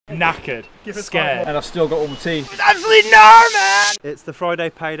knackered, scared. And I've still got all my teeth. It's absolutely no, man! It's the Friday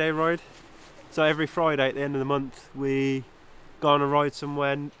payday ride. So every Friday at the end of the month we go on a ride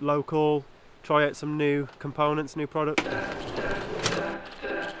somewhere local, try out some new components, new products.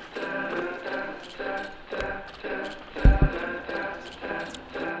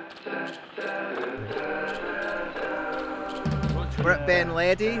 We're at Ben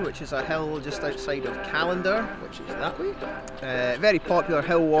Ledi, which is a hill just outside of Calendar, which is that way. Very popular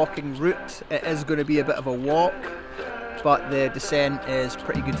hill walking route. It is going to be a bit of a walk, but the descent is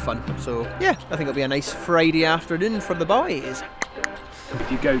pretty good fun. So yeah, I think it'll be a nice Friday afternoon for the boys.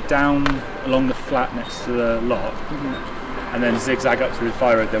 If you go down along the flat next to the lot and then zigzag up through the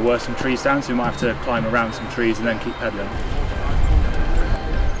fire road, there were some trees down, so you might have to climb around some trees and then keep pedalling.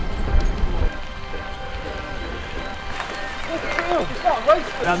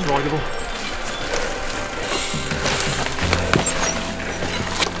 That's rideable.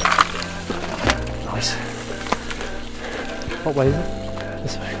 Nice. What way is it?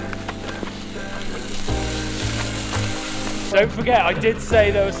 This way. Don't forget, I did say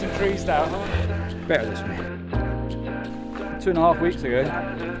there were some trees down. Better this way. 2.5 weeks ago,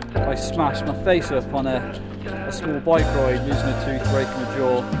 I smashed my face up on a small bike ride, losing a tooth, breaking a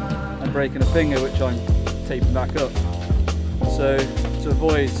jaw and breaking a finger, which I'm taping back up. So to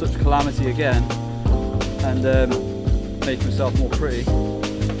avoid such calamity again and make myself more pretty,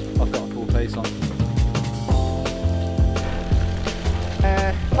 I've got a full face on.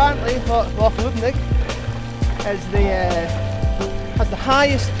 Apparently, Loch Lubnig has the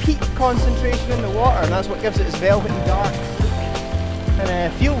highest peat concentration in the water, and that's what gives it its velvety dark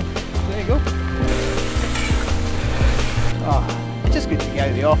and feel. There you go. Oh, it's just good to get out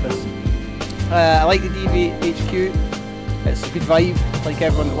of the office. I like the Deviate HQ. It's a good vibe, like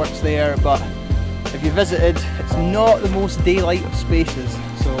everyone that works there, but if you visited, it's not the most daylight of spaces,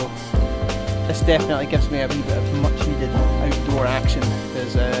 so this definitely gives me a wee bit of much needed outdoor action,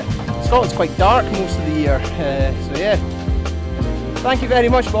 because Scotland's quite dark most of the year, so yeah. Thank you very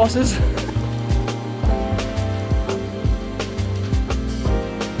much, bosses.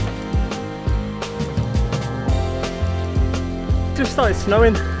 Just started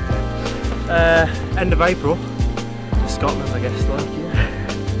snowing, end of April. Scotland, I guess, like, yeah.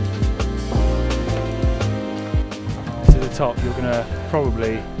 To the top, you're going to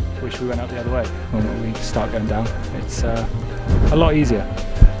probably wish we went up the other way when we start going down. It's a lot easier.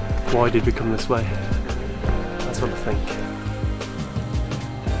 Why did we come this way? That's what I think.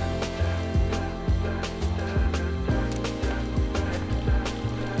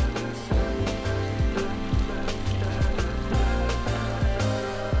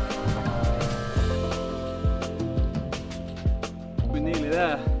 We're nearly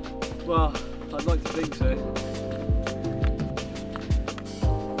there. Well, I'd like to think so.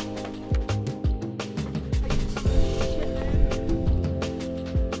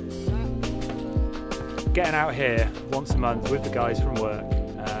 Getting out here once a month with the guys from work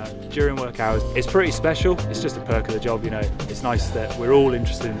during work hours, it's pretty special. It's just a perk of the job, you know. It's nice that we're all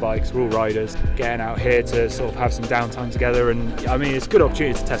interested in bikes, we're all riders. Getting out here to sort of have some downtime together, and I mean, it's a good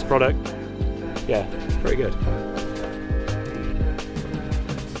opportunity to test product. Yeah, it's pretty good.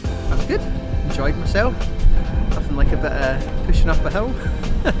 That's good. Enjoyed myself. Nothing like a bit of pushing up a hill.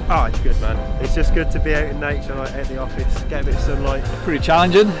 Oh, it's good, man. It's just good to be out in nature, like at the office, get a bit of sunlight. Pretty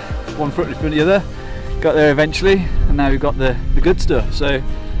challenging, one foot in front of the other. Got there eventually, and now we've got the good stuff, so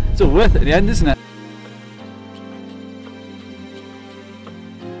it's all worth it at the end, isn't it?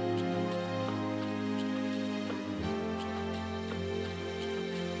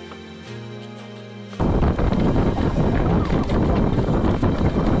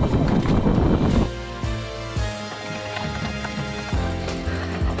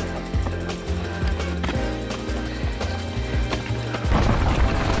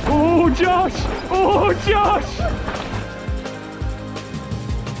 Oh, Josh! Oh, Josh!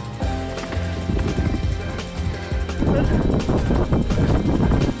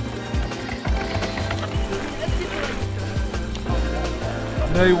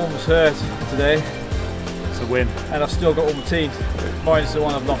 No one was hurt today. It's a win. And I've still got all my teeth, minus the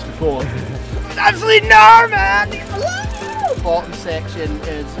one I've lost before. It's absolutely no, man! The bottom section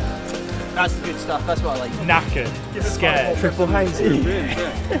is... That's the good stuff, that's what I like. Knackered, scared. Triple hazy.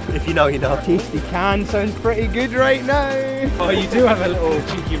 If you know, you know. Tasty can sounds pretty good right now. Oh, you do have a little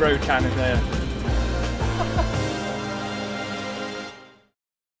cheeky road can in there.